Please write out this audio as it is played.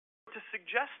To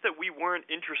suggest that we weren't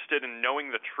interested in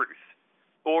knowing the truth,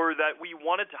 or that we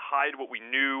wanted to hide what we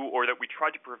knew, or that we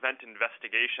tried to prevent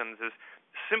investigations is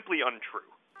simply untrue.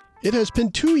 It has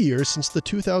been 2 years since the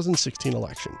 2016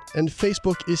 election, and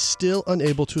Facebook is still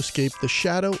unable to escape the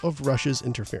shadow of Russia's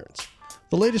interference.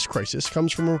 The latest crisis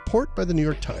comes from a report by the New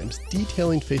York Times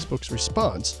detailing Facebook's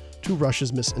response to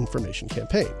Russia's misinformation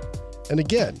campaign. And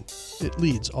again, it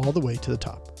leads all the way to the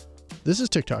top. This is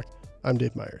TikTok. I'm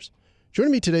Dave Myers.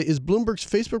 Joining me today is Bloomberg's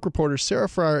Facebook reporter Sarah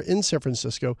Friar in San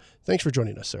Francisco. Thanks for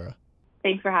joining us, Sarah.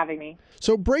 Thanks for having me.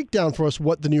 So break down for us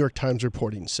what the New York Times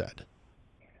reporting said.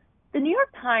 The New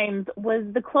York Times was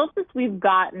the closest we've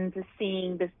gotten to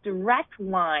seeing this direct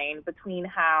line between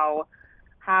how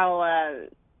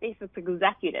Facebook's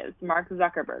executives, Mark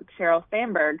Zuckerberg, Sheryl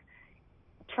Sandberg,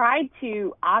 tried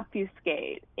to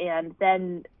obfuscate and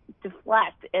then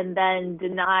deflect and then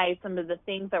deny some of the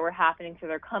things that were happening to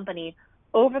their company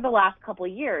over the last couple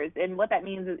of years. And what that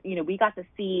means is, we got to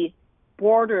see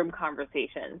boardroom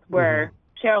conversations where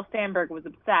Sheryl Sandberg was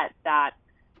upset that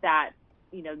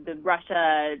the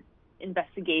Russia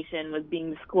investigation was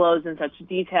being disclosed in such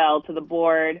detail to the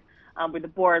board, where the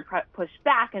board pushed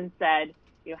back and said,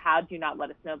 how do you not let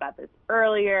us know about this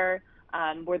earlier?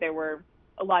 Where there were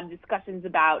a lot of discussions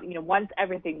about, once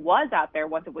everything was out there,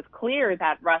 once it was clear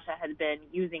that Russia had been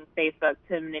using Facebook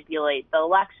to manipulate the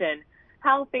election,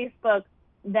 how Facebook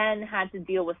then had to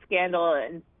deal with scandal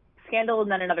and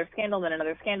then another scandal and then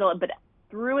another scandal, but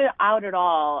through it out at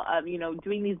all,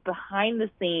 doing these behind the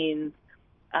scenes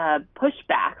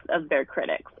pushbacks of their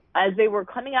critics as they were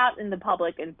coming out in the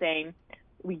public and saying,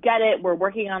 we get it, we're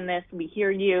working on this, we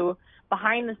hear you.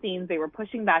 Behind the scenes, they were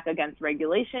pushing back against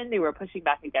regulation, they were pushing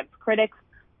back against critics,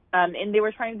 and they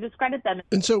were trying to discredit them.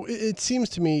 And so it seems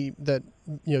to me that,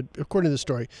 according to the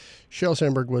story, Sheryl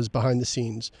Sandberg was behind the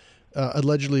scenes,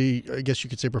 allegedly, I guess you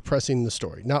could say, repressing the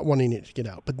story, not wanting it to get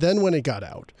out. But then when it got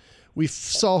out, we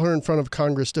saw her in front of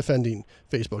Congress defending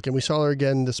Facebook, and we saw her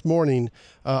again this morning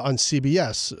on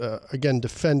CBS, again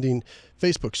defending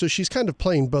Facebook. So she's kind of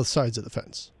playing both sides of the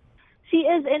fence. She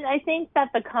is, and I think that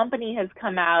the company has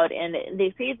come out and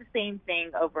they say the same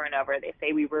thing over and over. They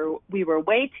say we were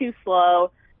way too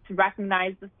slow to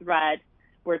recognize the threat.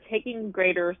 We're taking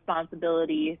greater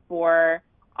responsibility for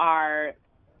our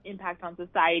impact on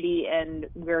society, and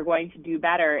we're going to do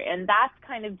better. And that's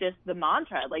kind of just the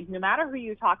mantra. Like, no matter who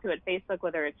you talk to at Facebook,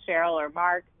 whether it's Sheryl or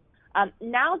Mark,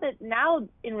 now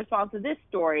in response to this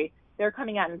story, they're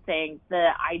coming out and saying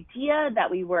the idea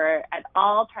that we were at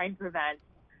all trying to prevent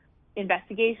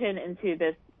investigation into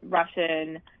this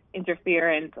Russian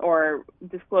interference or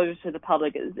disclosure to the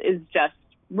public is just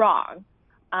wrong.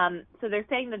 So they're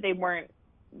saying that they weren't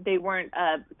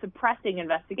suppressing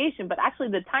investigation, but actually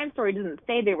the Times story doesn't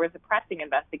say they were suppressing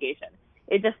investigation.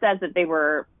 It just says that they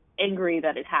were angry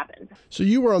that it happened. So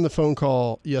you were on the phone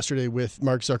call yesterday with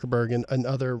Mark Zuckerberg and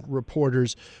other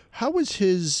reporters. How was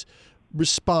his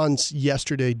response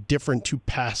yesterday different to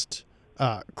past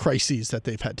crises that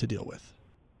they've had to deal with?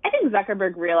 I think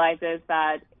Zuckerberg realizes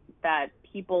that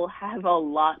people have a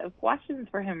lot of questions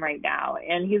for him right now,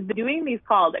 and he's been doing these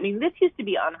calls. I mean, this used to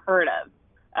be unheard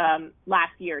of.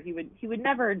 Last year, he would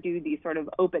never do these sort of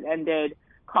open-ended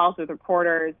calls with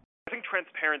reporters. I think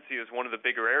transparency is one of the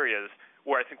bigger areas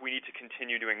where I think we need to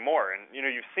continue doing more. And,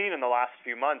 you've seen in the last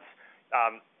few months,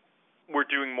 we're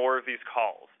doing more of these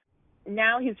calls.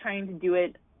 Now he's trying to do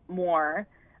it more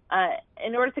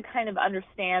in order to kind of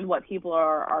understand what people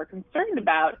are concerned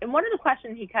about. And one of the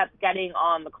questions he kept getting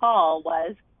on the call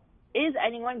was, is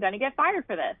anyone going to get fired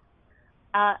for this?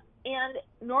 And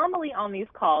normally on these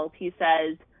calls, he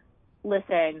says,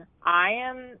 listen, I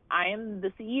am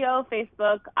the CEO of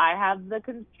Facebook. I have the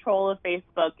control of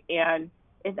Facebook. And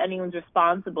if anyone's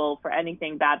responsible for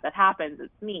anything bad that happens,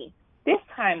 it's me. This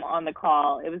time on the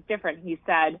call, it was different. He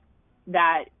said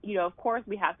that, of course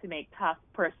we have to make tough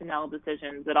personnel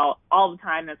decisions at all the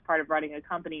time as part of running a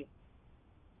company.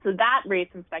 So that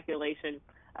raised some speculation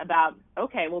about,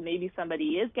 okay, well, maybe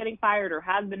somebody is getting fired or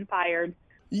has been fired.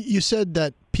 You said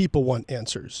that people want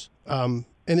answers. And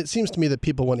it seems to me that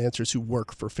people want answers who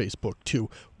work for Facebook, too.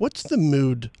 What's the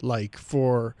mood like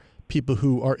for people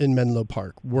who are in Menlo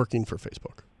Park working for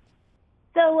Facebook?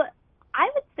 So I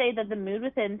would say that the mood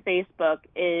within Facebook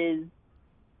is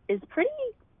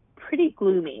pretty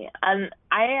gloomy.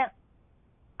 I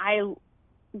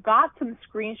got some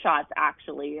screenshots,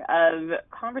 actually, of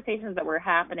conversations that were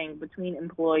happening between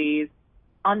employees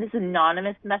on this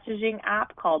anonymous messaging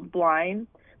app called Blind.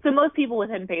 So most people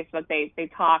within Facebook, they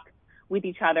talk with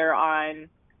each other on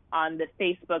the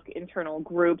Facebook internal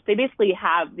groups. They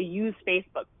use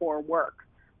Facebook for work.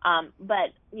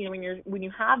 But when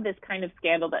you have this kind of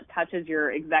scandal that touches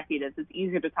your executives, it's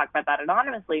easier to talk about that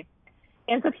anonymously.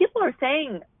 And so people are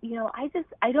saying,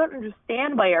 I don't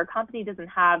understand why our company doesn't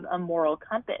have a moral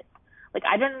compass. Like,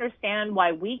 I don't understand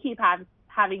why we keep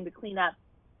having to clean up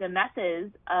the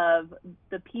messes of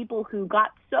the people who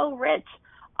got so rich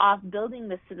off building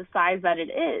this to the size that it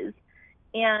is.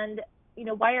 And,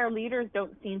 why our leaders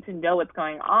don't seem to know what's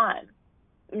going on.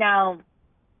 Now,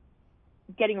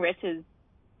 getting rich is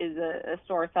a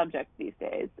sore subject these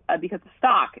days because the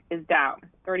stock is down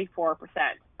 34%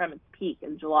 from its peak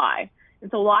in July.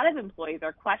 And so a lot of employees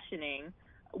are questioning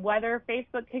whether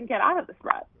Facebook can get out of this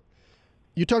rut.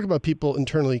 You talk about people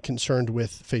internally concerned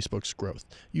with Facebook's growth.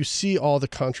 You see all the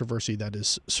controversy that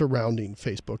is surrounding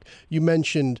Facebook. You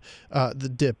mentioned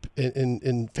the dip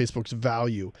in Facebook's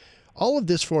value. All of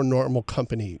this for a normal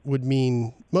company would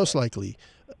mean, most likely,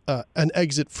 an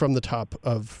exit from the top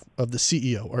of the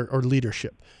CEO or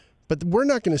leadership. But we're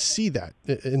not going to see that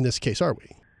in this case, are we?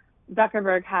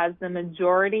 Zuckerberg has the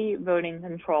majority voting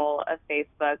control of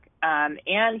Facebook,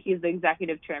 and he's the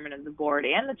executive chairman of the board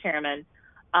and the chairman.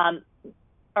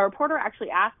 A reporter actually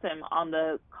asked him on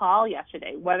the call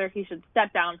yesterday whether he should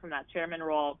step down from that chairman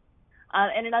role.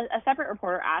 And a separate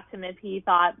reporter asked him if he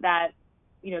thought that,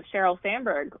 Sheryl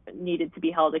Sandberg needed to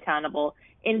be held accountable.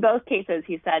 In both cases,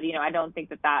 he said, I don't think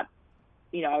that's,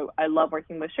 I love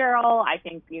working with Sheryl. I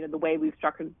think, the way we've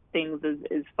structured things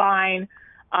is fine.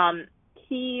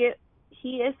 He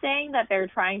is saying that they're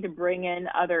trying to bring in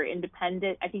other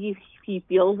independent, I think he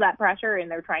feels that pressure,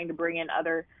 and they're trying to bring in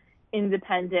other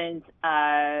independent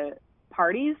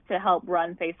parties to help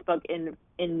run Facebook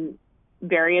in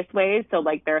various ways. So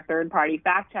like their third-party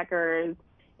fact checkers,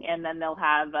 and then they'll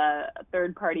have a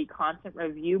third-party content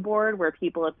review board where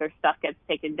people, if their stuff gets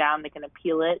taken down, they can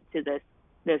appeal it to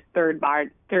this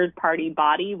third-party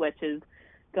body, which is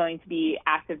going to be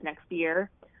active next year.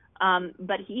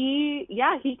 But he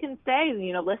can say,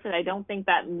 listen, I don't think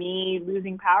that me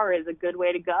losing power is a good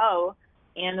way to go.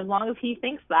 And as long as he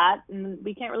thinks that,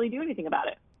 we can't really do anything about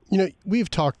it.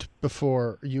 We've talked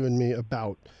before, you and me,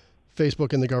 about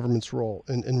Facebook and the government's role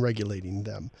in regulating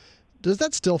them. Does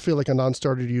that still feel like a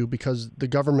non-starter to you because the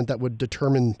government that would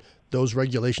determine those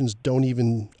regulations don't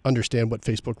even understand what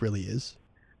Facebook really is?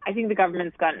 I think the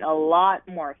government's gotten a lot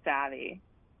more savvy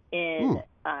in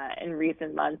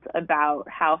recent months about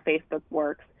how Facebook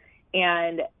works.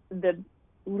 And the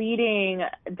leading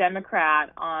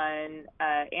Democrat on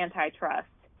antitrust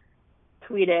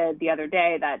tweeted the other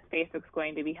day that Facebook's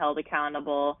going to be held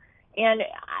accountable. And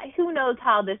who knows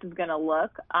how this is going to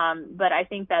look, but I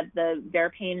think that their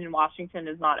pain in Washington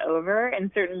is not over,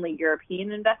 and certainly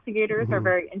European investigators are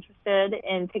very interested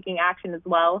in taking action as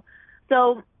well.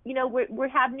 So, we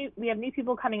have new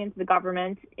people coming into the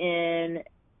government in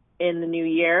the new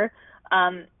year.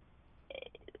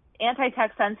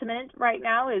 Anti-tech sentiment right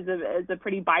now is a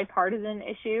pretty bipartisan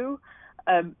issue.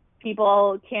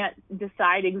 People can't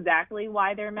decide exactly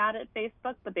why they're mad at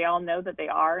Facebook, but they all know that they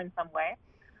are in some way.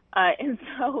 And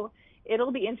so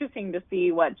it'll be interesting to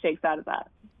see what shakes out of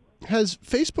that. Has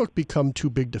Facebook become too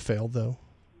big to fail, though?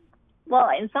 Well,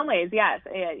 in some ways, yes.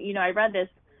 I read this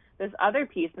other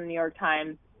piece in the New York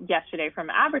Times yesterday from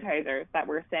advertisers that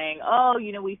were saying,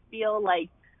 we feel like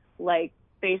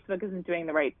Facebook isn't doing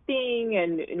the right thing,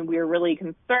 and we're really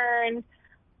concerned.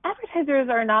 Advertisers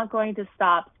are not going to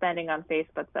stop spending on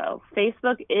Facebook, though.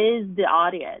 Facebook is the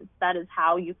audience. That is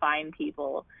how you find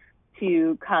people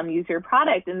to come use your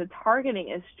product, and the targeting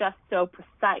is just so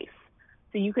precise.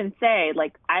 So you can say,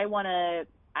 I want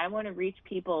to reach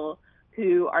people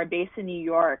who are based in New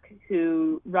York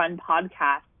who run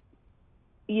podcasts,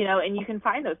 and you can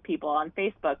find those people on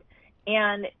Facebook.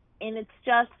 And it's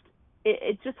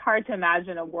just hard to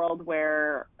imagine a world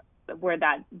where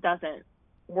that doesn't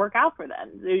work out for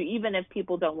them. Even if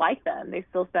people don't like them, they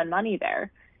still spend money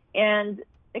there. And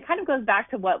it kind of goes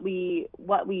back to what we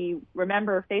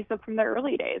remember of Facebook from the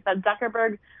early days, that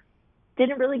Zuckerberg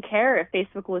didn't really care if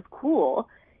Facebook was cool.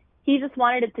 He just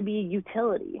wanted it to be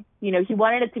utility. He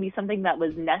wanted it to be something that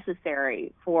was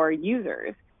necessary for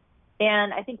users.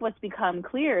 And I think what's become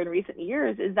clear in recent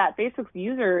years is that Facebook's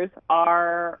users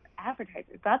are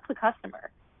advertisers. That's the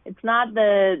customer. It's not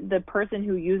the person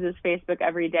who uses Facebook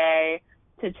every day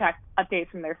to check updates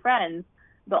from their friends.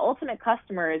 The ultimate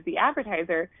customer is the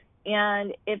advertiser.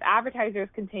 And if advertisers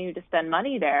continue to spend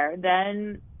money there,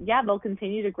 then, they'll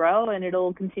continue to grow, and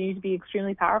it'll continue to be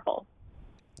extremely powerful.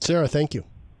 Sarah, thank you.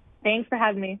 Thanks for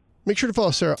having me. Make sure to follow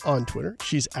Sarah on Twitter.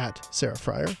 She's at Sarah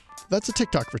Friar. That's a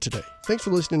TikTok for today. Thanks for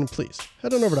listening, and please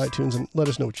head on over to iTunes and let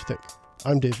us know what you think.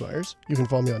 I'm Dave Myers. You can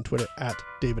follow me on Twitter at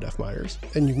David F. Myers,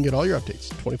 and you can get all your updates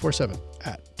 24/7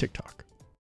 at TikTok.